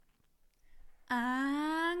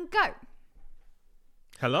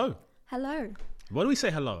Hello. Hello. Why do we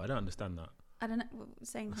say hello? I don't understand that. I don't know.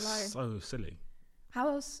 Saying hello. So silly. How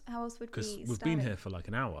else would we Because start we've been here for like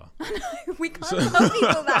an hour. We can't tell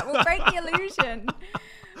people that. We'll break the illusion.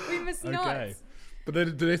 We must not. Okay. But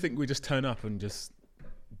do they think we just turn up and just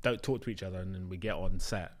don't talk to each other and then we get on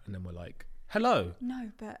set and then we're like, hello?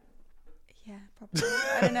 No, but yeah, probably.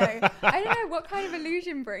 I don't know. I don't know what kind of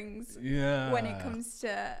illusion brings when it comes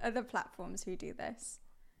to other platforms who do this.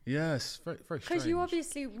 Yes, very, very strange. Because you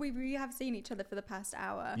obviously, we have seen each other for the past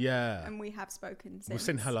hour. Yeah. And we have spoken since. We've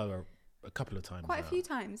seen hello a couple of times. Quite a few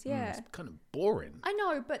times, yeah. It's kind of boring. I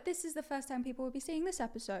know, but this is the first time people will be seeing this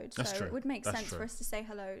episode. That's so true. It would make That's sense true. for us to say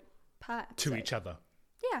hello per episode. To each other.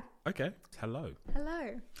 Yeah. Okay. Hello.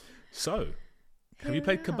 Hello. So, have you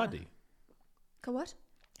played kabaddi? What?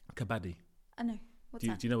 Kabaddi. I know. What's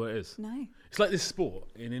that? Do you know what it is? No. It's like this sport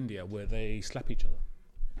in India where they slap each other.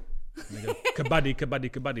 And they go kabaddi, kabaddi,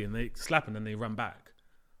 kabaddi, and they slap and then they run back.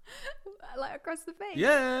 Like across the face?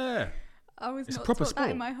 Yeah. I was It's not a proper taught that in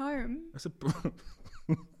sport. my home. That's a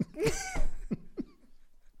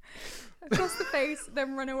Across the face,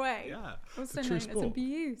 then run away. yeah. Also a true known as sport.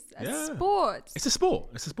 abuse. A Yeah. sport. It's a sport.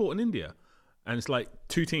 It's a sport in India. And it's like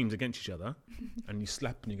two teams against each other and you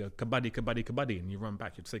slap and you go kabaddi, kabaddi, kabaddi and you run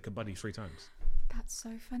back. You'd say kabaddi 3 times. That's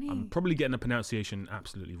so funny. I'm probably getting the pronunciation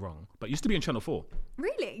absolutely wrong. But it used to be on Channel 4.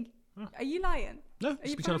 Really? Oh. Are you lying? No, Are it used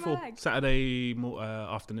you to be Channel pulling 4. my leg? Saturday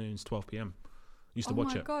afternoons, 12 p.m. Used to Oh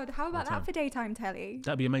watch my it. god, how about all the that for daytime telly?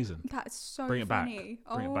 That'd be amazing. That's so Bring it back. funny.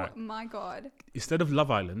 Bring it Oh back. my god. Instead of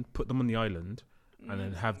Love Island, put them on the island and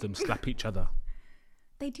then have them slap each other.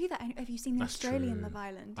 They do that. Have you seen the That's Australian true. Love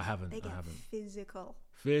Island? I haven't. They get I haven't. physical.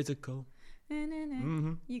 Physical.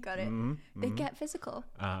 No. You got it. They get physical.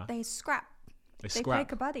 They scrap. They They scrap.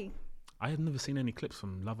 play kabaddi. I had never seen any clips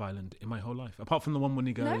from Love Island in my whole life, apart from the one when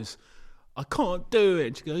he goes, I can't do it.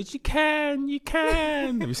 And she goes, you can.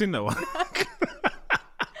 Have you seen that one?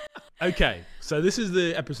 Okay, so this is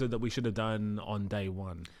the episode that we should have done on day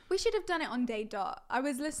 1. We should have done it on day dot. I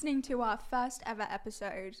was listening to our first ever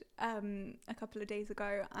episode a couple of days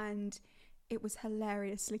ago, and it was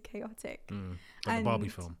hilariously chaotic. Like the Barbie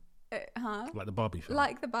film. Huh? Like the Barbie film.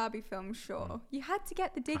 Like the Barbie film, sure. You had to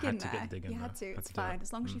get the dig in there. You had to. It's fine,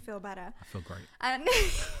 as long as you feel better. I feel great. And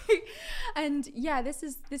and yeah, this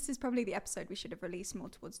is probably the episode we should have released more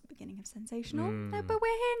towards the beginning of Sensational. But we're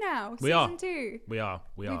here now. Season 2. We are.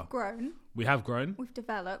 We've grown. We have grown. We've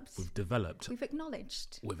developed. We've developed. We've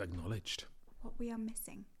acknowledged We've acknowledged. what we are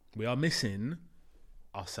missing. We are missing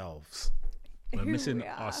ourselves. We're Who missing we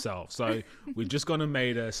are. ourselves. So we've just gone and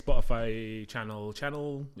made a Spotify channel.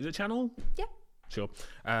 Is it channel? Yeah. Sure.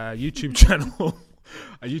 YouTube channel.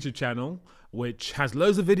 A YouTube channel which has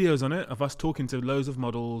loads of videos on it of us talking to loads of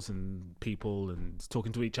models and people and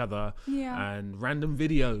talking to each other. Yeah. And random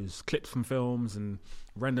videos, clips from films and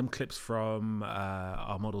random clips from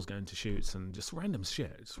our models going to shoots and just random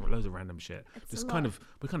shit. Just loads of random shit. It's a We're kind of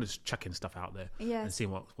just chucking stuff out there and Yes.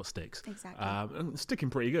 seeing what sticks. Exactly. And it's sticking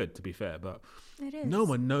pretty good, to be fair, but It is. no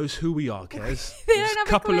one knows who we are, Kez. They Just don't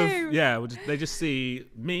have a clue. They just see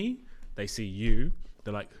me, they see you,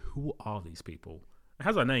 they're like, who are these people? It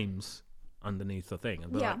has our names underneath the thing,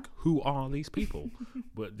 and they're Yeah. like, who are these people?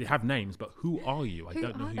 But they have names, but who are you? I Who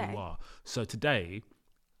don't know are who they? you are. So today,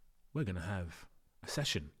 we're going to have a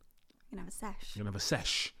session. We're gonna have a sesh. We're going to have a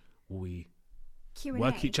sesh where we Q&A.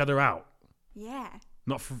 work each other out. Yeah.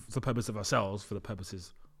 Not for the purpose of ourselves, for the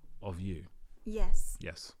purposes of you. Yes.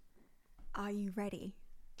 Yes. Are you ready?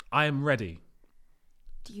 I am ready.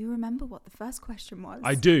 Do you remember what the first question was?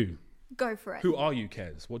 I do. Go for it. Who are you,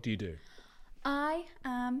 Kez? What do you do? I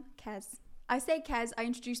am Kez. I say Kez. I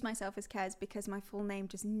introduce myself as Kez because my full name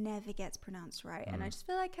just never gets pronounced right. And I just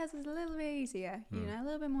feel like Kez is a little bit easier, you know, a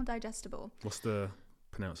little bit more digestible. What's the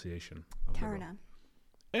pronunciation? Of Karina.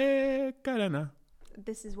 Karina.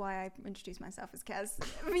 This is why I introduce myself as Kez.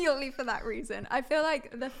 Merely for that reason. I feel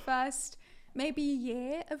like the first maybe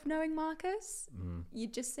year of knowing Marcus,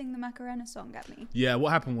 you'd just sing the Macarena song at me. Yeah,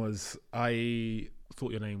 what happened was I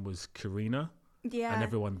thought your name was Karina. Yeah. And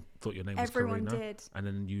everyone thought your name was Everyone Karina. did. And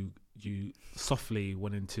then you softly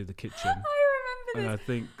went into the kitchen. I remember And this. I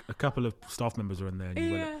think a couple of staff members were in there and you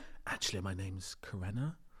Yeah. went, actually, my name's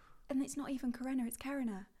Karina. And it's not even Karina, it's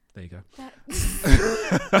Karina. There you go.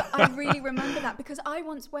 I really remember that because I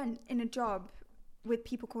once went in a job with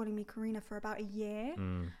people calling me Karina for about a year,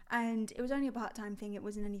 and it was only a part-time thing. It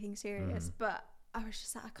wasn't anything serious, but I was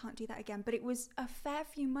just like, I can't do that again. But it was a fair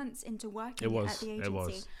few months into working at the agency. It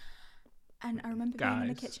was. And I remember being in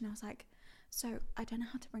the Guys. kitchen. I was like, so I don't know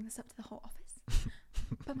how to bring this up to the whole office,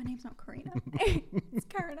 but my name's not Karina. It's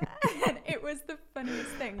Karina. And it was the funniest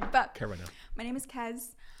thing. But Karina. my name is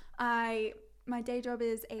Kez. I my day job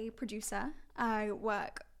is a producer. I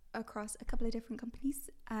work across a couple of different companies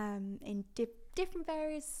in different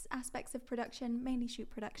various aspects of production, mainly shoot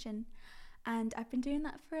production. And I've been doing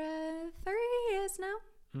that for 3 years now.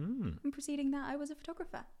 And preceding that, I was a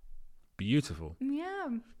photographer. Beautiful. Yeah.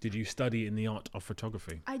 Did you study in the art of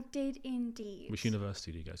photography? I did indeed. Which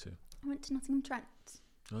university did you go to? I went to Nottingham Trent.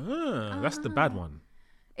 That's the bad one.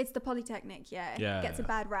 It's the Polytechnic, yeah. Yeah. It gets a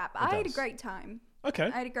bad rap. I had a great time. Okay.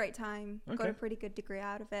 I had a great time. Got a pretty good degree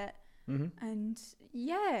out of it. And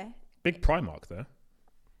yeah. Big Primark there.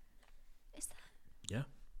 Is that? Yeah.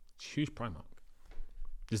 It's huge Primark.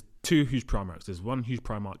 There's 2 huge Primarks. There's one huge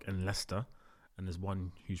Primark in Leicester and there's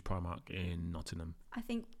one huge Primark in Nottingham. I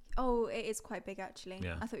think, it is quite big actually.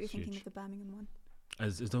 Yeah, I thought you were thinking huge. of the Birmingham one.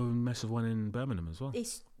 Is there a massive one in Birmingham as well?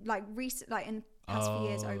 It's like recent, like in the past few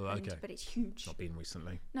years opened, but it's huge. Not been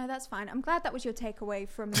recently. No, that's fine. I'm glad that was your takeaway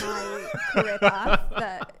from my career path.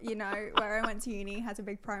 That where I went to uni has a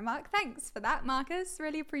big Primark. Thanks for that, Marcus.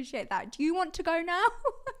 Really appreciate that. Do you want to go now?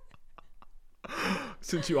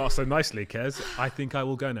 Since you asked so nicely, Kez, I think I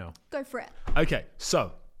will go now. Go for it. Okay,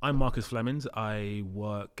 so I'm Marcus Flemings. I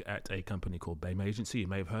work at a company called BAME Agency. You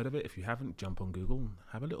may have heard of it. If you haven't, jump on Google and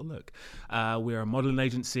have a little look. We're a modelling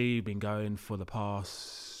agency, been going for the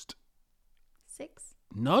past... 6?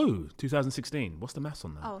 No, 2016. What's the maths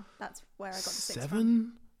on that? Oh, that's where I got the 6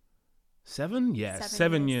 from. 7? Yeah,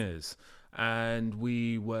 7 years. And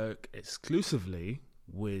we work exclusively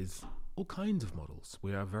with all kinds of models.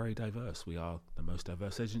 We are very diverse. We are the most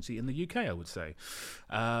diverse agency in the UK, I would say.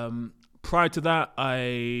 Prior to that,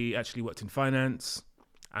 I actually worked in finance.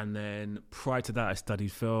 And then prior to that, I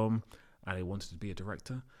studied film and I wanted to be a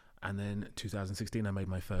director. And then 2016, I made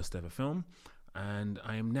my first ever film. And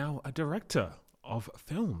I am now a director of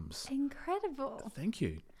films. Incredible. Thank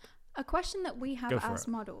you. A question that we have asked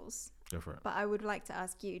models. Go for it. But I would like to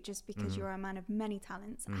ask you, just because you're a man of many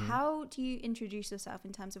talents, how do you introduce yourself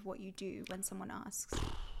in terms of what you do when someone asks?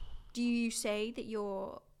 Do you say that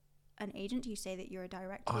you're an agent? Do you say that you're a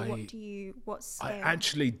director? What scale? I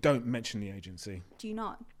actually don't mention the agency. Do you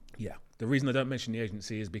not? Yeah. The reason I don't mention the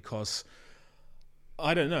agency is because,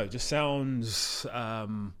 I don't know, it just sounds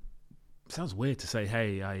weird to say,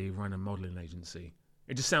 hey, I run a modelling agency.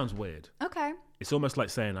 It just sounds weird. Okay. It's almost like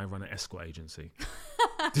saying I run an escort agency.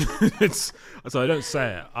 So I don't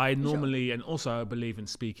say it. I normally, and also I believe in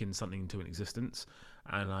speaking something into an existence.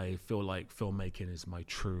 And I feel like filmmaking is my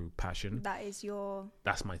true passion.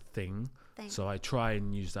 That's my thing. So I try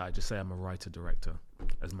and use that. I just say I'm a writer-director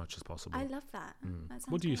as much as possible. I love that.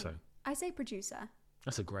 What do you say? I say producer.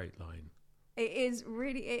 That's a great line. It is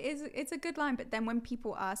really, it's a good line. But then when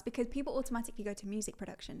people ask, because people automatically go to music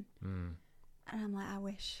production. And I'm like, I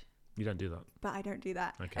wish. You don't do that. But I don't do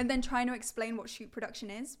that. Okay. And then trying to explain what shoot production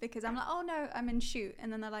is, because I'm like, oh no, I'm in shoot.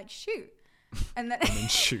 And then they're like, shoot. And then I'm in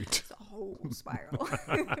shoot. It's a whole spiral.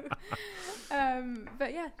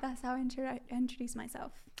 But yeah, that's how I introduce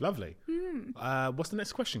myself. Lovely. What's the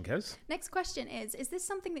next question, Kez? Next question is this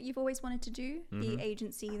something that you've always wanted to do? The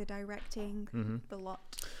agency, the directing, the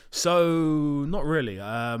lot? So, not really.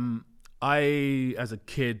 I, as a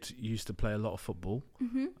kid, used to play a lot of football.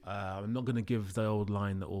 I'm not going to give the old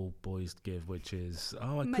line that all boys give, which is,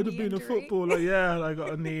 I could have been a footballer. Yeah, I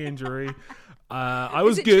got a knee injury. I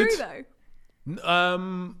was good. Is it true,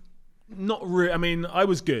 though? Not really. I mean, I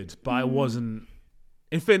was good, but I wasn't.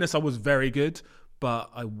 In fairness, I was very good,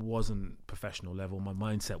 but I wasn't professional level. My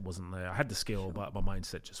mindset wasn't there. I had the skill, but my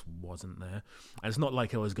mindset just wasn't there. And it's not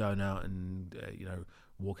like I was going out and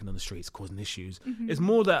walking on the streets causing issues. It's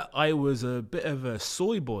more that I was a bit of a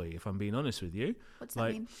soy boy, if I'm being honest with you. What's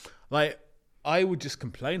that mean? Like I would just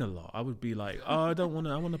complain a lot. I would be like, I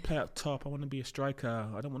want to play up top. I want to be a striker.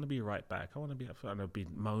 I don't want to be a right back. I want to be up front. I'd be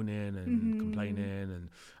moaning and complaining. And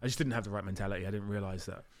I just didn't have the right mentality. I didn't realize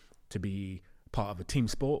that to be part of a team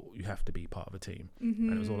sport, you have to be part of a team.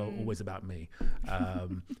 And it was always about me.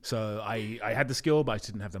 So I had the skill, but I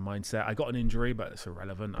just didn't have the mindset. I got an injury, but it's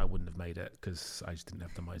irrelevant. I wouldn't have made it because I just didn't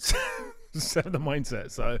have the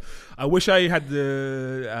mindset. So I wish I had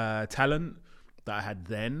the talent that I had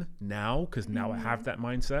now, because now I have that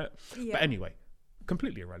mindset. Yeah. But anyway,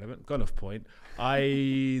 completely irrelevant. Gone off point.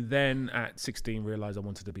 I then at 16 realized I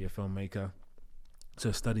wanted to be a filmmaker. So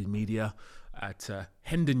I studied media at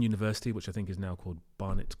Hendon University, which I think is now called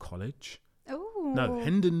Barnet College. Oh. No,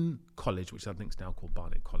 Hendon College, which I think is now called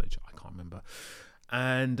Barnet College. I can't remember.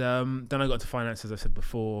 And then I got to finance, as I said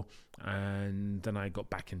before, and then I got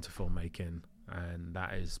back into filmmaking. And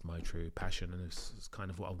that is my true passion, and it's kind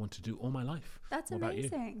of what I want to do all my life. That's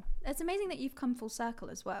amazing. It's amazing that you've come full circle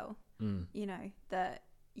as well. You know, that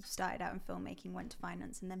you started out in filmmaking, went to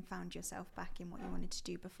finance, and then found yourself back in what you wanted to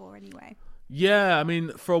do before anyway. Yeah, I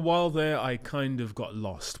mean, for a while there, I kind of got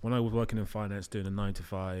lost. When I was working in finance, doing a 9 to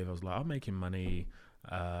 5, I was like, I'm making money.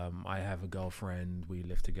 I have a girlfriend. We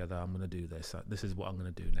live together. I'm going to do this. This is what I'm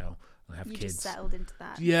going to do now. I have kids. You just settled into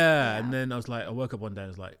that. Yeah. And then I was like, I woke up one day and I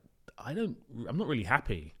was like, I'm not really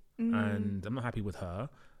happy. And I'm not happy with her.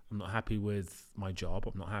 I'm not happy with my job.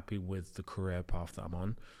 I'm not happy with the career path that I'm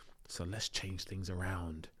on. So let's change things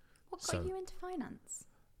around. What got you into finance?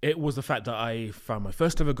 It was the fact that I found my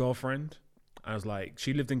first ever girlfriend. I was like,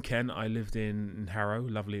 she lived in Kent. I lived in Harrow,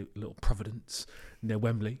 lovely little Providence near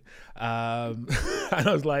Wembley. And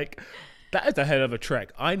I was like, that is a hell of a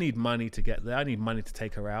trek. I need money to get there. I need money to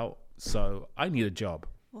take her out. So I need a job.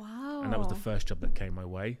 Wow. And that was the first job that came my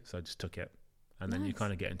way. So I just took it. And then you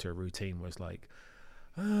kind of get into a routine where it's like,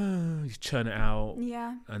 you churn it out.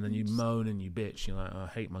 Yeah. And then you moan and you bitch. You're like, I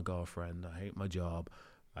hate my girlfriend. I hate my job.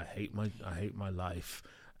 I hate my life.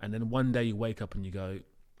 And then one day you wake up and you go,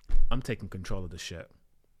 I'm taking control of this shit.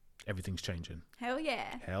 Everything's changing. Hell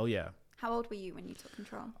yeah. Hell yeah. How old were you when you took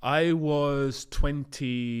control? I was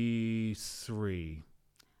 23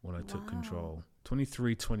 when I took control.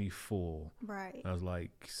 23, 24. Right. I was like,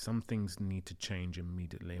 some things need to change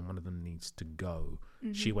immediately and one of them needs to go.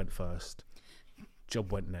 She went first.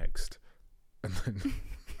 Job went next. And then...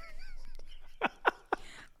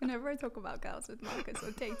 Whenever I talk about girls with Marcus or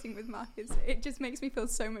dating with Marcus, it just makes me feel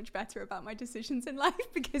so much better about my decisions in life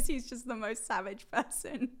because he's just the most savage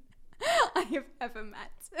person I have ever met.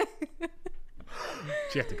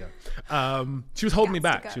 She had to go. She was holding me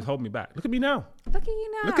back. She was holding me back. Look at me now. Look at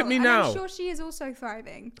you now. Look at me and now. I'm sure she is also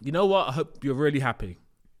thriving. You know what? I hope you're really happy.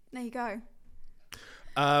 There you go.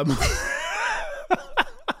 I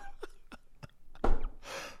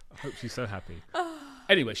hope she's so happy.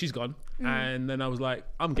 Anyway, she's gone. And then I was like,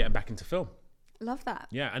 I'm getting back into film. Love that.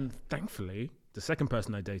 Yeah. And thankfully, the second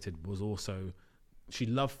person I dated was also, she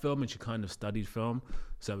loved film and she kind of studied film.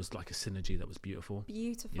 So it was like a synergy that was beautiful.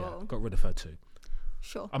 Beautiful. Yeah, got rid of her too.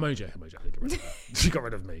 Sure. I'm OJ. I didn't get rid of her. She got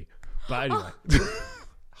rid of me. But anyway.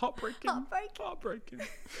 Heartbreaking.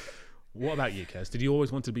 What about you, Kez? Did you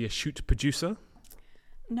always want to be a shoot producer?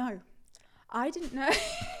 No. I didn't know.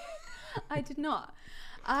 I did not.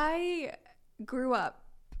 I grew up,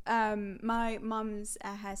 my mum's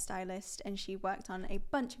a hairstylist and she worked on a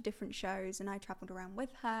bunch of different shows and I travelled around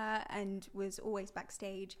with her and was always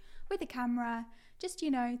backstage with a camera, just,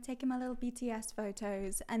 taking my little BTS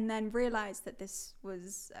photos, and then realised that this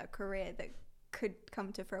was a career that could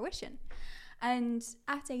come to fruition. And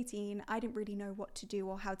at 18, I didn't really know what to do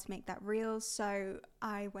or how to make that real. So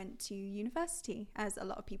I went to university, as a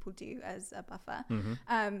lot of people do as a buffer.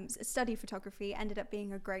 Studied photography, ended up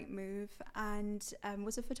being a great move, and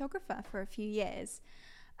was a photographer for a few years.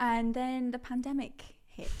 And then the pandemic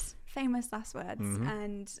hit, famous last words.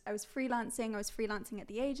 And I was freelancing. At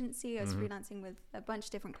the agency. I was freelancing with a bunch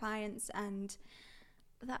of different clients, and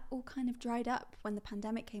that all kind of dried up when the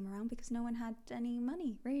pandemic came around because no one had any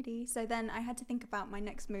money really. So then I had to think about my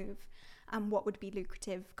next move and what would be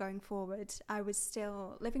lucrative going forward. I was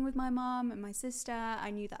still living with my mom and my sister.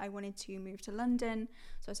 I knew that I wanted to move to London.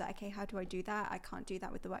 So I was like, okay, how do I do that? I can't do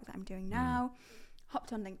that with the work that I'm doing now.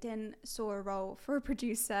 Hopped on LinkedIn, saw a role for a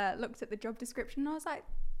producer, looked at the job description, and I was like,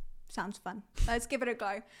 sounds fun. Let's give it a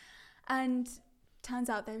go. And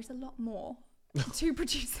turns out there's a lot more to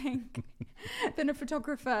producing than a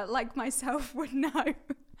photographer like myself would know.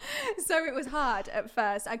 So it was hard at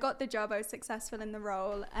first. I got the job, I was successful in the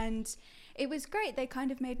role, and it was great. They kind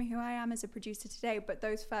of made me who I am as a producer today. But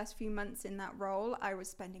those first few months in that role, I was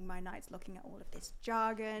spending my nights looking at all of this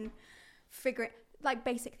jargon, figuring like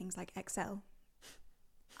basic things like Excel.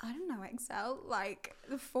 I don't know Excel, like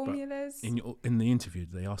the formulas. But in the interview,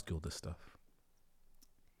 did they ask you all this stuff?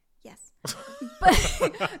 Yes.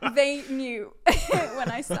 But they knew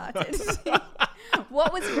when I started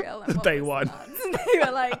what was real and what Day was one. not. They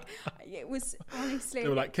were like, it was honestly. They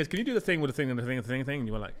were like, "Kids, can you do the thing with the thing and the thing and the thing?" And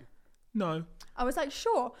you were like, "No." I was like,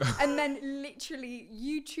 sure. And then literally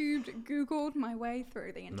YouTubed, Googled my way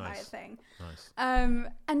through the entire thing. Nice.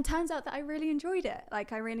 And turns out that I really enjoyed it.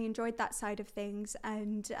 Like I really enjoyed that side of things,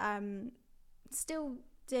 and still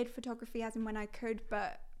did photography as and when I could,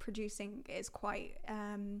 but producing is quite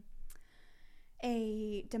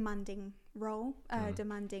a demanding role,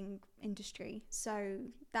 demanding industry. So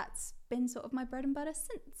that's been sort of my bread and butter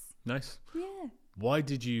since. Nice. Yeah.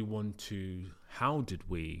 How did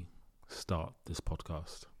we start this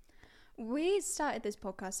podcast? We started this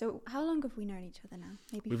podcast. So how long have we known each other now?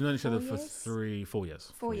 Maybe we've known each other for 4 years. 4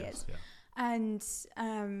 years. 4 years. Yeah. And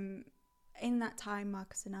in that time,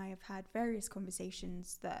 Marcus and I have had various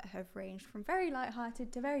conversations that have ranged from very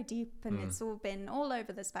lighthearted to very deep, and it's all been all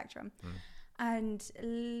over the spectrum. And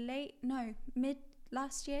mid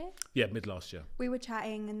last year, we were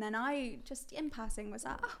chatting, and then I just in passing was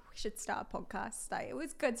like, oh, we should start a podcast. Like, it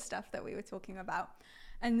was good stuff that we were talking about.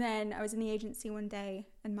 And then I was in the agency one day,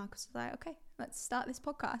 and Marcus was like, okay, let's start this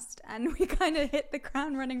podcast. And we kind of hit the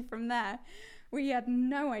ground running from there. We had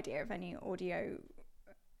no idea of any audio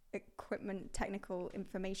equipment, technical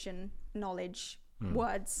information, knowledge,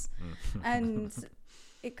 words. And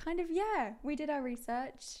it kind of, we did our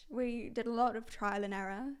research. We did a lot of trial and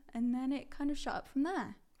error, and then it kind of shot up from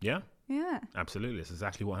there. Yeah. Yeah. Absolutely. It's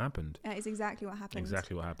exactly what happened. That is exactly what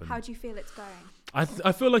happened. How do you feel it's going?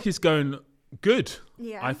 I feel like it's going good.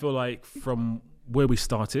 Yeah. I feel like from where we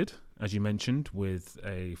started, as you mentioned, with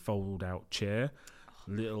a fold-out chair,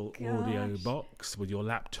 little audio box with your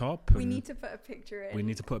laptop. We need to put a picture in. We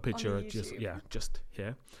need to put a picture just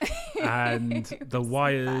here. And the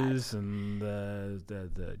wires and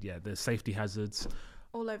the safety hazards.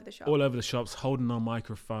 All over the shop. All over the shops, holding our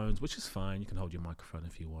microphones, which is fine. You can hold your microphone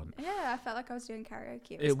if you want. Yeah, I felt like I was doing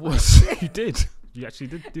karaoke. It was. You did. You actually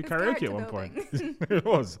did do karaoke at one point. It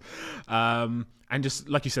was. And just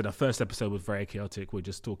like you said, our first episode was very chaotic. We're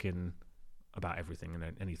just talking about everything and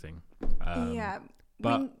anything.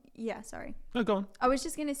 Sorry. No, go on. I was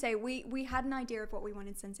just going to say, we had an idea of what we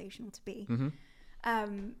wanted Sensational to be.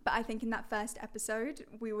 But I think in that first episode,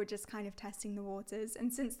 we were just kind of testing the waters.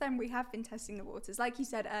 And since then, we have been testing the waters. Like you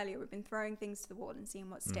said earlier, we've been throwing things to the wall and seeing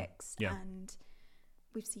what sticks. Yeah. And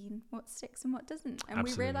we've seen what sticks and what doesn't. And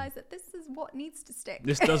we realised that this is what needs to stick.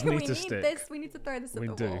 This does need to stick. We need to throw this at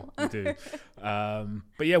the wall. We do.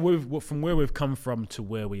 But yeah, from where we've come from to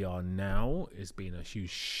where we are now has been a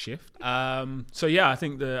huge shift. So yeah, I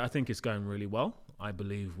think it's going really well. I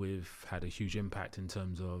believe we've had a huge impact in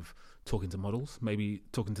terms of talking to models, maybe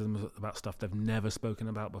talking to them about stuff they've never spoken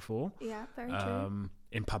about before. Yeah, very true.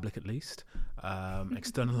 In public, at least,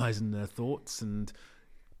 externalizing their thoughts and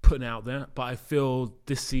putting it out there. But I feel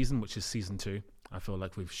this season, which is season 2, I feel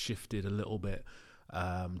like we've shifted a little bit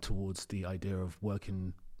towards the idea of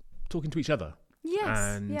talking to each other. Yes,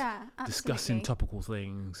 and absolutely. Discussing topical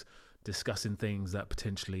things, discussing things that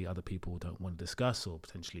potentially other people don't want to discuss or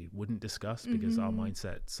potentially wouldn't discuss because our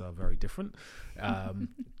mindsets are very different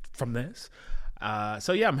from theirs.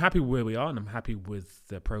 So yeah, I'm happy where we are, and I'm happy with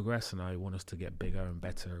the progress, and I want us to get bigger and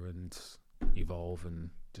better and evolve and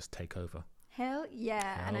just take over. Hell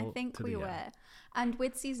yeah. And I think we will. And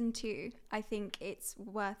with season 2, I think it's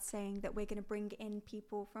worth saying that we're going to bring in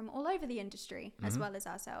people from all over the industry as well as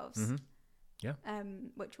ourselves. Yeah.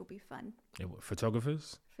 Which will be fun. Yeah,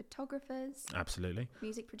 photographers. Absolutely.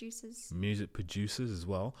 Music producers as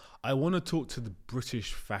well. I want to talk to the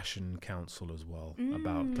British Fashion Council as well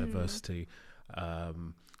about diversity,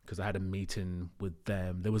 because I had a meeting with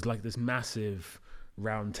them. There was like this massive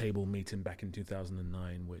round table meeting back in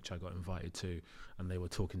 2009, which I got invited to, and they were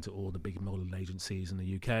talking to all the big modeling agencies in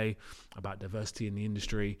the UK about diversity in the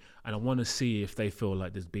industry. And I want to see if they feel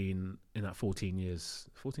like there's been, in that 14 years,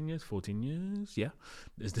 yeah,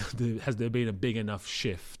 has there been a big enough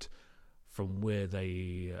shift from where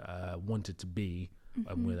they wanted to be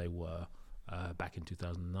and where they were back in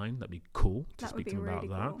 2009. That'd be cool to speak to them about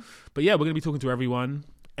that. Cool. But yeah, we're going to be talking to everyone,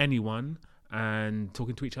 anyone, and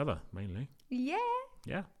talking to each other mainly. Yeah.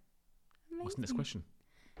 Yeah. Amazing. What's the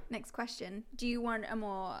next question? Do you want a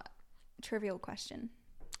more trivial question?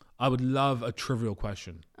 I would love a trivial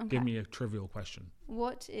question. Okay. Give me a trivial question.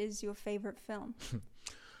 What is your favorite film?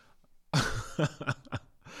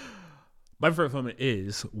 My favorite film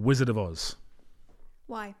is Wizard of Oz.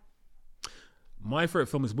 Why? My favorite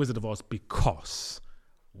film is Wizard of Oz because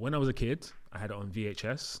when I was a kid, I had it on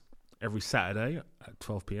VHS. Every Saturday at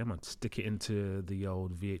 12 p.m, I'd stick it into the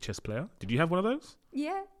old VHS player. Did you have one of those?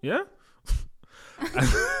 Yeah. Yeah?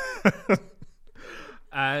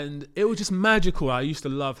 And it was just magical. I used to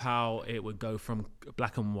love how it would go from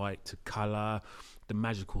black and white to color, the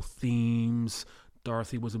magical themes.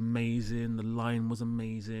 Dorothy was amazing. The Lion was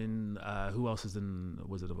amazing. Who else is in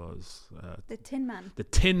Wizard of Oz? The Tin Man. The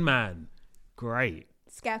Tin Man. Great.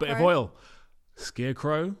 Scarecrow. Bit of oil.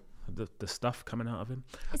 Scarecrow. The stuff coming out of him.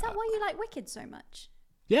 Is that why you like Wicked so much?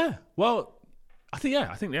 Yeah. Well, I think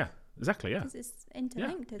exactly. Yeah. Because it's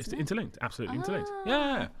interlinked, it's isn't it? Interlinked. Absolutely interlinked.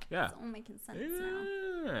 Yeah. It's all making sense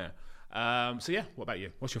now. Yeah. So yeah, what about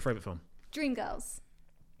you? What's your favourite film? Dreamgirls.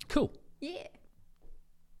 Cool. Yeah.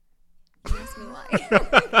 You ask me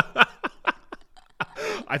why.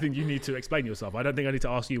 I think you need to explain yourself. I don't think I need to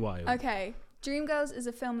ask you why. Okay. Dreamgirls is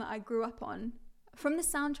a film that I grew up on. From the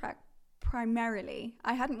soundtrack, primarily,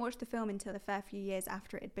 I hadn't watched the film until a fair few years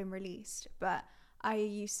after it had been released, but I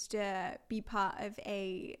used to be part of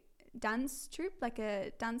a dance troupe, like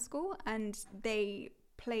a dance school, and they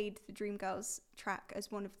played the Dreamgirls track as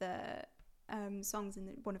one of the songs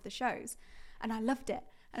in one of the shows, and I loved it,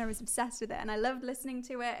 and I was obsessed with it, and I loved listening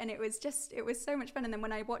to it, and it was so much fun. And then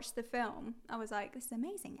when I watched the film, I was like, this is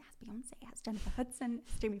amazing. It has Beyonce, it has Jennifer Hudson,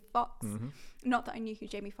 it's Jamie Foxx. Not that I knew who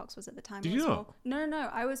Jamie Foxx was at the time. Did you not? No,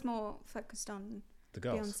 I was more focused on The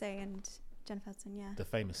girls, Beyonce and Jennifer Hudson. Yeah, the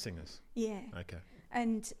famous singers. Yeah. Okay.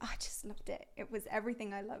 And I just loved it. It was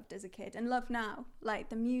everything I loved as a kid and love now. Like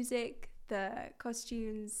the music, the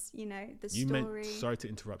costumes, you know, the story. Sorry to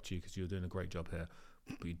interrupt you because you're doing a great job here,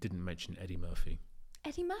 but you didn't mention Eddie Murphy.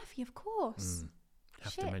 Eddie Murphy, of course.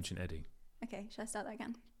 Have to mention Eddie. Okay, should I start that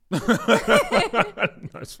again?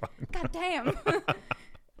 No, it's fine. God damn.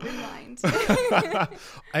 Rewind.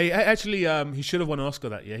 Actually, he should have won an Oscar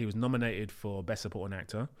that year. He was nominated for Best Supporting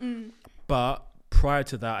Actor. But prior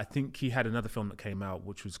to that, I think he had another film that came out,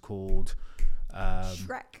 which was called...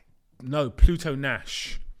 Shrek. No, Pluto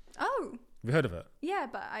Nash. Oh. Have you heard of it? Yeah,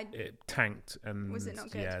 but It tanked. And was it not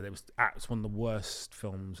good? Yeah, it's one of the worst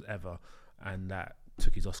films ever. And that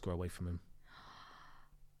took his Oscar away from him.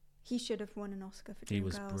 He should have won an Oscar for Dreamgirls. He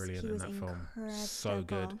was brilliant in that film. So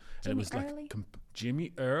good. Jamie and it was Early?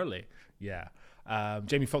 Jimmy Early. Yeah.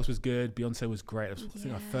 Jamie Foxx was good. Beyonce was great. It was, I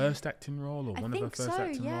think, her first acting role or one of her first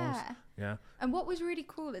acting roles. Yeah. And what was really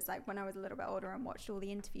cool is like when I was a little bit older and watched all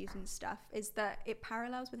the interviews and stuff is that it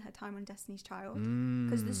parallels with her time on Destiny's Child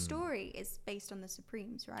because the story is based on the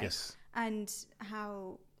Supremes, right? Yes. And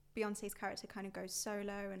how Beyonce's character kind of goes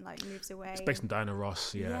solo and like moves away. It's based on Diana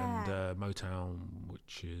Ross, and Motown,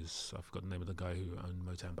 which is, I forgot the name of the guy who owned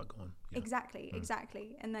Motown, but go on. Yeah.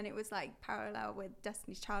 Exactly. And then it was like parallel with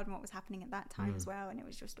Destiny's Child and what was happening at that time as well. And it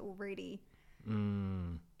was just all really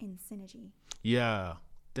in synergy. Yeah.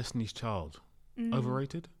 Destiny's Child.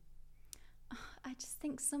 Overrated? I just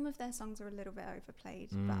think some of their songs are a little bit overplayed,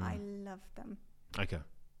 but I love them. Okay.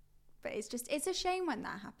 But it's a shame when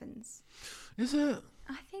that happens. Is it?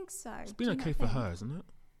 I think so. It's been okay for her, isn't it?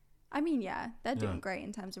 I mean, yeah, they're doing great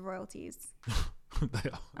in terms of royalties. They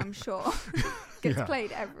are. I'm sure. Gets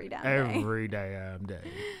played every damn day. Every damn day.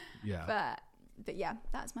 Yeah. But yeah,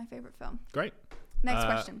 that's my favourite film. Great. Next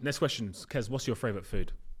question. Next question. Kez, what's your favourite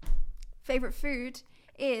food? Favourite food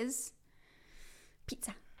is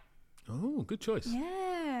pizza. Oh, good choice.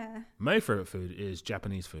 Yeah. My favourite food is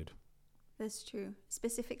Japanese food. That's true.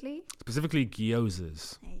 Specifically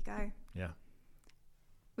gyozas. There you go. Yeah.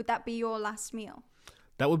 Would that be your last meal?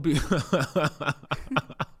 That would be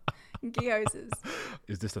Gyozas.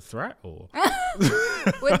 Is this a threat or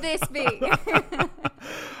would this be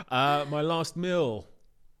my last meal?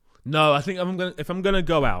 No, I think if I'm gonna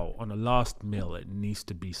go out on a last meal, it needs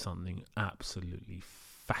to be something absolutely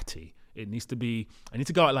fatty. It needs to be. I need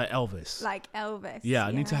to go out like Elvis. Like Elvis. Yeah,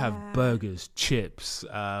 I need to have burgers, chips.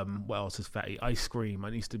 What else is fatty? Ice cream.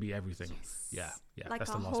 It needs to be everything. Yes. Yeah. Like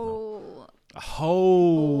that's a the last whole meal. A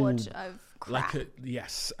whole board of crap. Like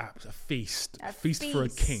a feast. A feast for a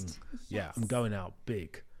king. Yes. Yeah, I'm going out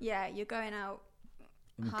big. Yeah, you're going out.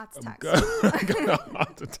 Heart attacks. I'm going out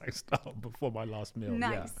heart attack style before my last meal.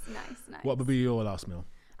 Nice. What would be your last meal?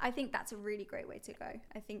 I think that's a really great way to go.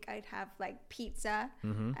 I think I'd have like pizza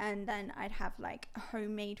and then I'd have like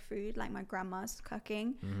homemade food like my grandma's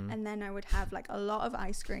cooking and then I would have like a lot of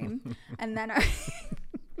ice cream and then I'm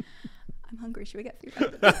hungry. Should we get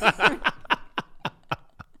food?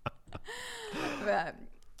 But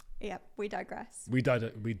yeah, we digress. We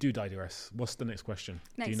do digress. What's the next question?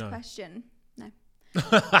 Next do you know? Question. No.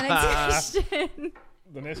 The next question.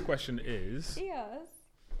 The next question is... Yes.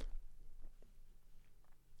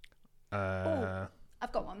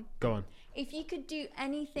 I've got one. Go on. If you could do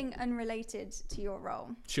anything unrelated to your role,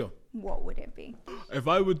 sure, what would it be? If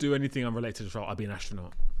I would do anything unrelated to the role, I'd be an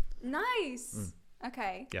astronaut. Nice.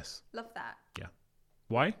 Okay. Yes. Love that. Yeah.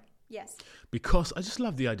 Why? Yes. Because I just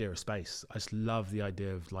love the idea of space. I just love the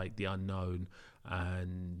idea of like the unknown,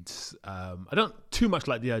 and I don't too much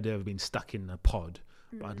like the idea of being stuck in a pod,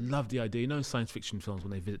 but I'd love the idea. You know, in science fiction films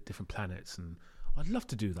when they visit different planets, and I'd love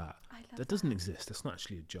to do that. That doesn't exist. That's not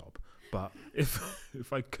actually a job. But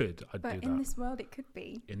if I could, I'd do that. But in this world, it could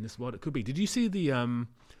be. In this world, it could be. Did you see the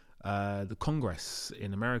Congress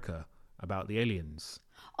in America about the aliens?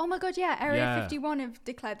 Oh my God! Yeah, Area 51 have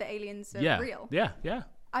declared that aliens are real. Yeah.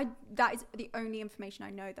 That is the only information I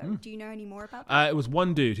know, though. Do you know any more about that? It was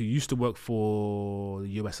one dude who used to work for the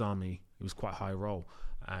U.S. Army. It was quite a high role.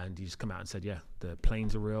 And he just come out and said, the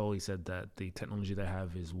planes are real. He said that the technology they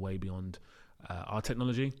have is way beyond our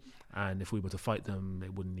technology. And if we were to fight them,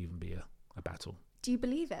 it wouldn't even be a battle. Do you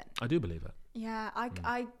believe it? I do believe it. Yeah,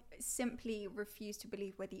 I simply refuse to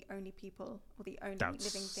believe we're the only people or the only living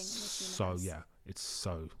thing in this universe. So yeah, it's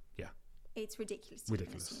so yeah. It's ridiculous to even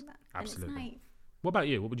assume that. Absolutely. And it's naive. What about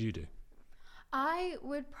you? What would you do? I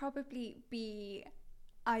would probably be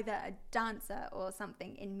either a dancer or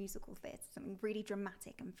something in musical theatre, something really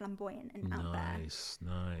dramatic and flamboyant and out there. Nice.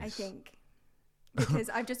 I think. Because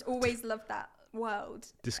I've just always loved that world.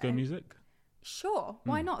 Disco music? Sure.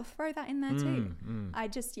 Why not throw that in there too?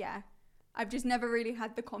 I've just never really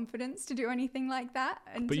had the confidence to do anything like that.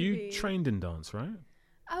 And but you trained in dance, right?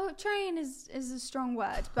 Oh, train is a strong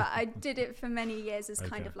word, but I did it for many years as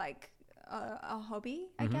kind of like a hobby,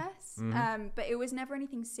 I guess. But it was never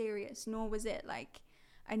anything serious, nor was it like,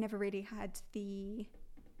 I never really had the,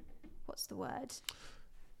 what's the word?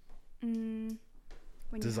 When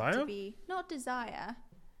desire? You have to be, not desire,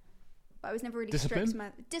 but I was never really discipline?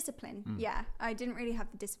 strict. Discipline, yeah. I didn't really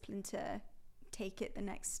have the discipline to take it the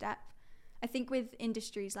next step. I think with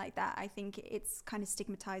industries like that, I think it's kind of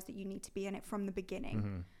stigmatized that you need to be in it from the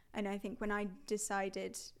beginning. And I think when I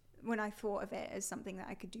thought of it as something that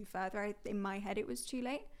I could do further, in my head it was too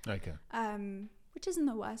late. Okay. Which isn't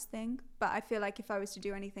the worst thing, but I feel like if I was to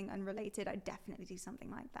do anything unrelated, I'd definitely do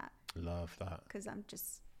something like that. Love that. Because I'm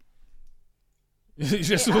just...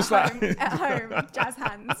 what's that? At home, jazz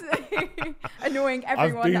hands. Annoying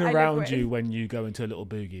everyone. I've been that around you when you go into a little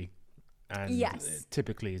boogie. And yes. it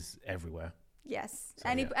typically is everywhere. Yes. So,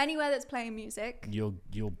 anywhere that's playing music. You'll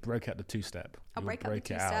break out the two-step. I'll break out the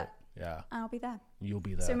two-step. Yeah. I'll be there. You'll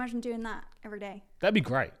be there. So imagine doing that every day. That'd be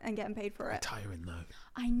great. And getting paid for it. Tiring though.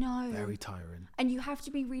 I know. Very tiring. And you have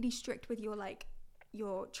to be really strict with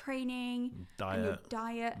your training. Diet. And your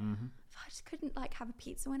diet. I just couldn't have a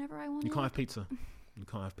pizza whenever I wanted. You can't have pizza. You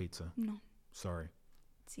can't have pizza. No. Sorry.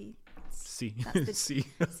 See. That's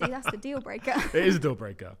the deal breaker. It is a deal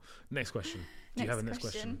breaker. Next question. Do you have a next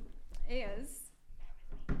question? Is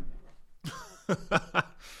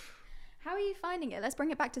how are you finding it? Let's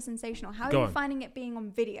bring it back to Sensational. How are you finding it being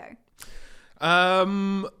on video?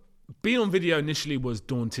 Being on video initially was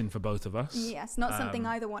daunting for both of us. Yes, not something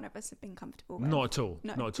either one of us have been comfortable with. Not at all.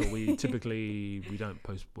 No. Not at all. We typically we don't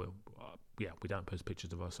post. Well, we don't post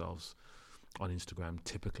pictures of ourselves on Instagram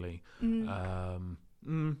typically. Yeah,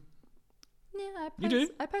 you do.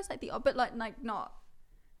 I post the odd, but not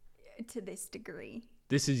to this degree.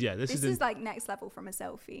 This is next level from a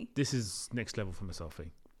selfie. This is next level from a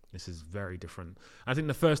selfie. This is very different. I think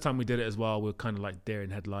the first time we did it as well, we were kind of like deer in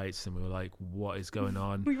headlights, and we were like, "What is going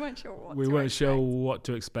on?" We weren't sure what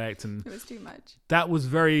to expect, and it was too much. That was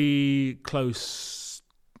very close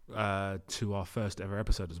to our first ever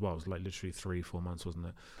episode as well. It was like literally 3-4 months, wasn't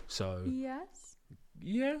it? So yes.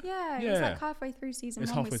 Yeah. It was like halfway through season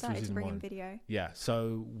 1 we started to bring in video. Yeah,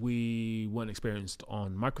 so we weren't experienced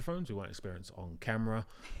on microphones, we weren't experienced on camera,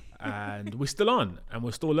 and we're still on, and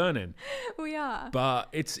we're still learning. We are. But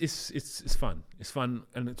it's fun. It's fun,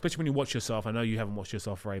 and especially when you watch yourself. I know you haven't watched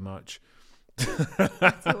yourself very much.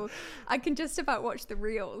 I can just about watch the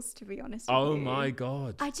reels, to be honest with you. Oh my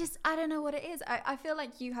God. I don't know what it is. I feel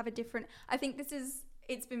like you have a different... I think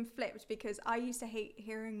it's been flipped because I used to hate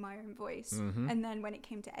hearing my own voice. And then when it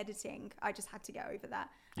came to editing, I just had to get over that.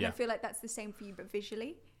 And I feel like that's the same for you, but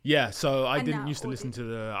visually. Yeah, so I didn't used to listen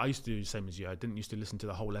to I used to do the same as you. I didn't used to listen to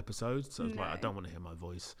the whole episode. So I was like, I don't want to hear my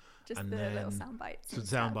voice. Just the little sound bites. So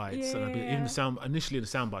sound bites. And initially the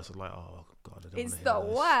sound bites, I was like, oh God, I don't want to hear this. It's the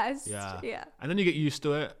worst. Yeah. And then you get used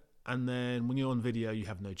to it. And then when you're on video, you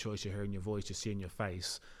have no choice. You're hearing your voice, you're seeing your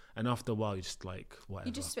face. And after a while, you're just like, whatever.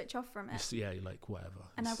 You just switch off from it. You're like, whatever.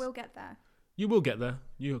 And I will get there. You will get there.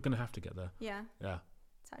 You're going to have to get there. Yeah. Yeah.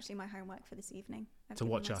 It's actually my homework for this evening. To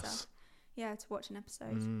watch us. Yeah, to watch an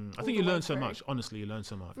episode. I think you learn so much. Honestly, you learn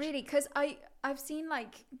so much. Really, because I've seen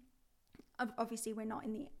obviously we're not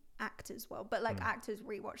in the actors world, but actors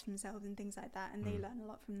rewatch themselves and things like that, and they learn a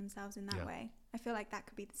lot from themselves in that way. I feel like that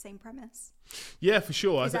could be the same premise. Yeah, for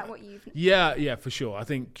sure. Is that what you've... Yeah, for sure. I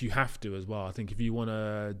think you have to as well. I think if you want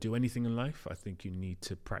to do anything in life, I think you need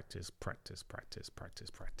to practice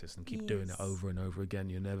and keep doing it over and over again.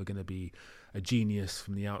 You're never going to be a genius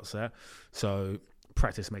from the outset. So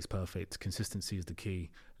practice makes perfect. Consistency is the key.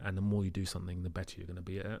 And the more you do something, the better you're going to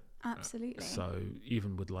be at it. Absolutely. So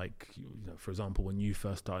even with for example, when you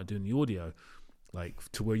first started doing the audio,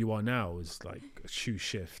 to where you are now is like a huge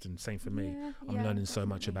shift, and same for me. I'm learning so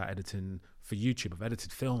much about editing for YouTube. I've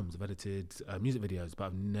edited films, I've edited music videos, but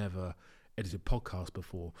I've never edited podcasts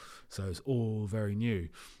before, so it's all very new.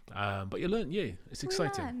 But you learn, it's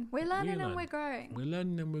exciting. We're learning and we're growing. We're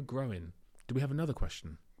learning and we're growing. Do we have another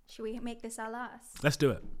question? Should we make this our last? Let's do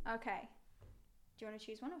it. Okay. Do you want to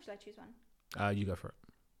choose one, or should I choose one? You go for it.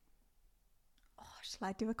 shall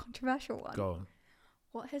I do a controversial one? Go on.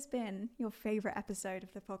 What has been your favourite episode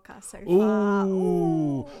of the podcast so Ooh. far?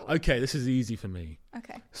 Ooh. Okay, this is easy for me.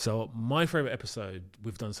 Okay. So my favourite episode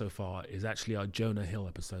we've done so far is actually our Jonah Hill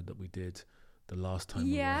episode that we did the last time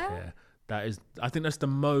we were here. I think that's the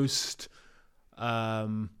most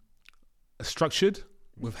structured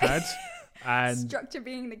we've had. And structure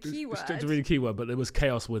being the key word. Structure being the key word, but there was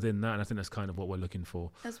chaos within that, and I think that's kind of what we're looking for.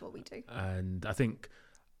 That's what we do. And I think,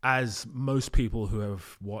 as most people who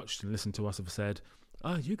have watched and listened to us have said,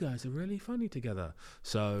 "Oh, you guys are really funny together."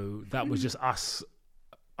 So that was just us,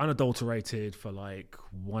 unadulterated, for like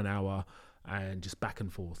 1 hour, and just back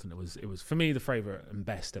and forth. And it was for me the favourite and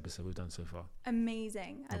best episode we've done so far.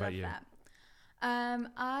 Amazing. I love that.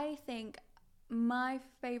 I think my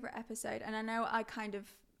favourite episode, and I know I kind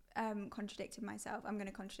of contradicted myself. I'm going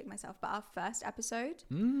to contradict myself, but our first episode,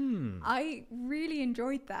 I really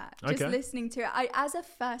enjoyed that. Just listening to it. As a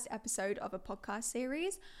first episode of a podcast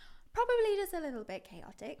series, probably just a little bit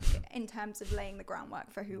chaotic in terms of laying the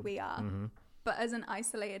groundwork for who we are. Mm-hmm. But as an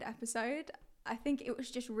isolated episode, I think it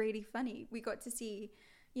was just really funny. We got to see,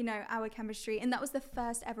 our chemistry, and that was the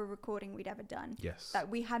first ever recording we'd ever done. Yes. That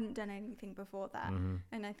we hadn't done anything before that. Mm-hmm.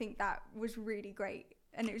 And I think that was really great.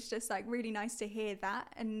 And it was just like really nice to hear that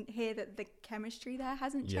and hear that the chemistry there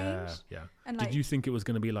hasn't changed. Yeah. And did you think it was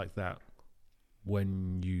going to be like that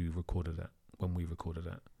when you recorded it? When we recorded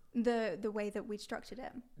it? The way that we structured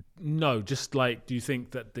it? No, just like, do you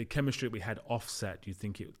think that the chemistry we had offset, did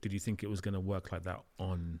you think it was going to work like that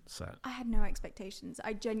on set? I had no expectations.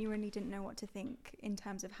 I genuinely didn't know what to think in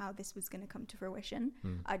terms of how this was going to come to fruition.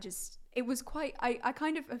 It was quite, I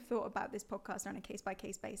kind of have thought about this podcast on a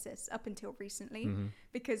case-by-case basis up until recently,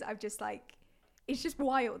 because I've just like, it's just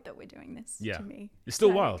wild that we're doing this to me. It's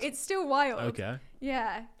still wild. It's still wild. Okay.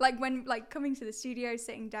 Yeah. Like when coming to the studio,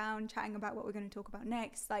 sitting down, chatting about what we're going to talk about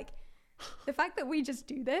next, like the fact that we just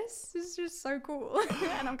do this is just so cool.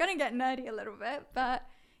 And I'm going to get nerdy a little bit, but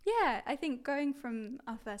yeah, I think going from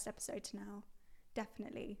our first episode to now,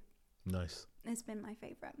 definitely. Nice. It's been my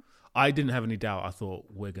favorite. I didn't have any doubt. I thought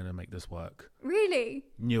we're going to make this work. Really?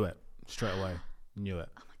 Knew it straight away. Knew it.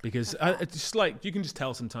 Because it's just like, you can just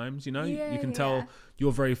tell sometimes, you can tell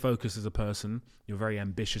you're very focused as a person. You're very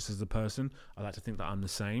ambitious as a person. I like to think that I'm the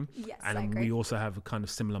same. Yes, and we also have a kind of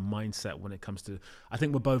similar mindset when it comes to, I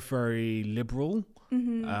think we're both very liberal.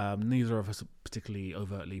 Mm-hmm. Neither of us are particularly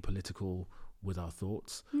overtly political with our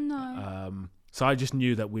thoughts. No. So I just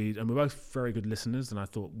knew that we're both very good listeners, and I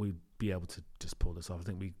thought we'd be able to just pull this off. I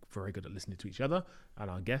think we're very good at listening to each other and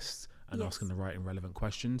our guests and asking the right and relevant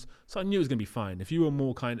questions. So I knew it was going to be fine. If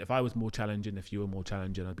I was more challenging, if you were more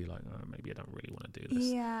challenging, I'd be like, oh, maybe I don't really want to do this.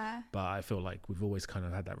 Yeah. But I feel like we've always kind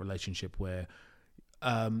of had that relationship where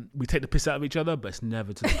we take the piss out of each other, but it's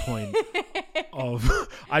never to the point of...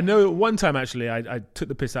 I know one time, actually, I took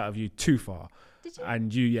the piss out of you too far. Did you?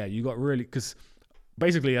 And you got really... Because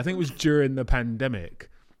basically, I think it was during the pandemic,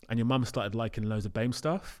 and your mum started liking loads of BAME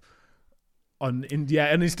stuff on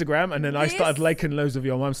Instagram, and then I started liking loads of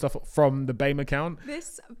your mum stuff from the BAME account.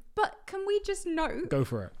 But can we just note? Go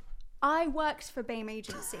for it. I worked for BAME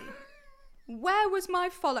agency. Where was my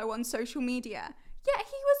follow on social media? Yet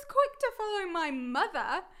he was quick to follow my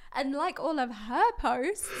mother and like all of her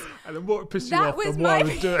posts. And then what pissed you off from what I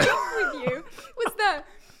was doing with you was that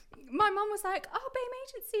my mum was like, "Oh, BAME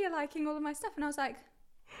agency are liking all of my stuff," and I was like,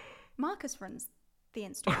 "Marcus runs the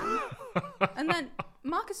Instagram," and then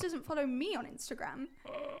Marcus doesn't follow me on Instagram.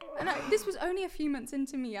 And this was only a few months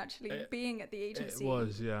into me actually being at the agency. It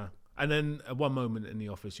was, yeah. And then at one moment in the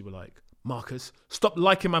office, you were like, "Marcus, stop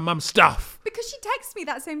liking my mum's stuff." Because she texted me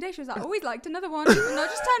that same day. She was like, "Oh, we'd liked another one." And I'll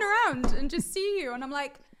just turn around and just see you. And I'm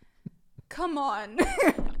like, come on.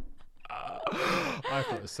 I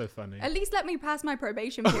thought it was so funny. At least let me pass my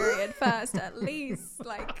probation period first. At least,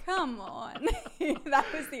 like, come on. That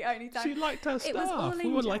was the only time. She liked her stuff. We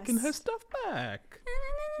were liking her stuff back.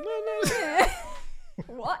 No.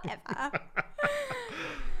 Whatever.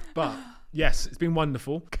 But yes, it's been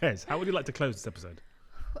wonderful. Kez, how would you like to close this episode?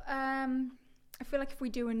 I feel like if we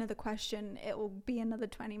do another question, it will be another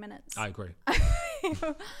 20 minutes. I agree.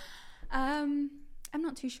 I'm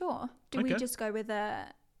not too sure. Do we just go with a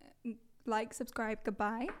like, subscribe,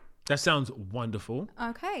 goodbye? That sounds wonderful.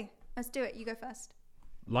 Okay, let's do it. You go first.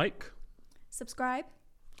 Like, subscribe,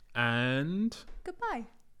 and goodbye.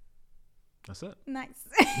 That's it. Nice.